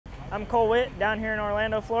I'm Cole Witt, down here in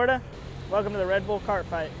Orlando, Florida. Welcome to the Red Bull Kart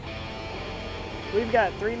Fight. We've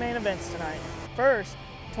got 3 main events tonight. First,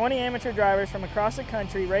 20 amateur drivers from across the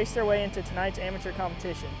country race their way into tonight's amateur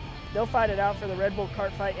competition. They'll fight it out for the Red Bull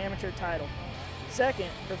Kart Fight amateur title. Second,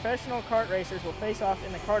 professional kart racers will face off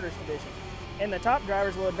in the karters division. And the top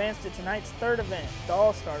drivers will advance to tonight's 3rd event, the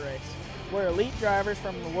All-Star Race, where elite drivers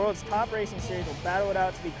from the world's top racing series will battle it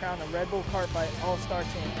out to be crowned the Red Bull Kart Fight All-Star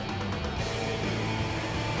Champion.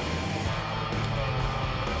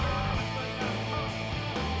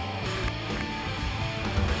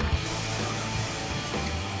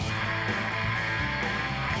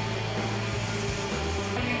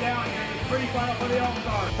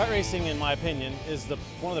 Kart racing, in my opinion, is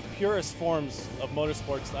one of the purest forms of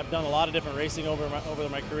motorsports. I've done a lot of different racing over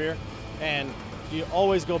my career, and you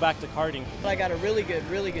always go back to karting. I got a really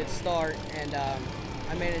good start, and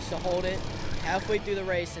I managed to hold it halfway through the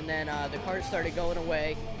race, and then the kart started going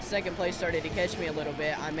away. Second place started to catch me a little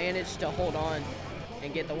bit. I managed to hold on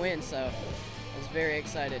and get the win, so I was very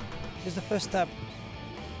excited. It's the first step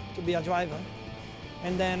to be a driver,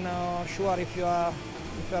 and then sure, if you are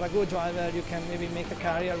a good driver, you can maybe make a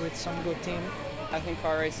career with some good team. I think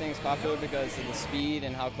car racing is popular because of the speed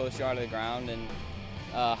and how close you are to the ground and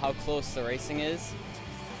how close the racing is.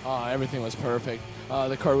 Everything was perfect.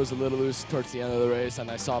 The car was a little loose towards the end of the race,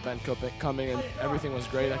 and I saw Ben coming, and everything was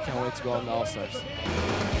great. I can't wait to go on the All-Stars.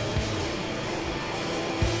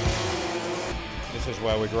 This is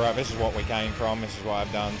where we grew up. This is what we came from. This is what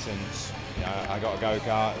I've done since I got a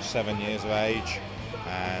go-kart at 7 years of age,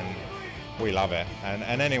 and we love it.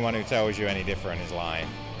 And anyone who tells you any different is lying.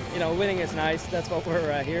 You know, winning is nice. That's what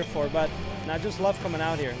we're here for. But I just love coming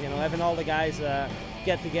out here. You know, having all the guys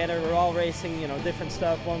get together. We're all racing, you know, different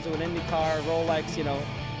stuff. One's with IndyCar, Rotax, you know.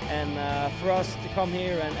 And for us to come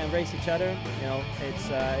here and race each other, you know,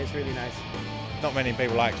 it's really nice. Not many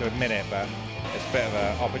people like to admit it, but it's a bit of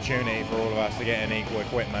an opportunity for all of us to get in equal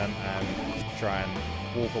equipment and try and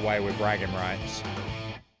walk away with bragging rights.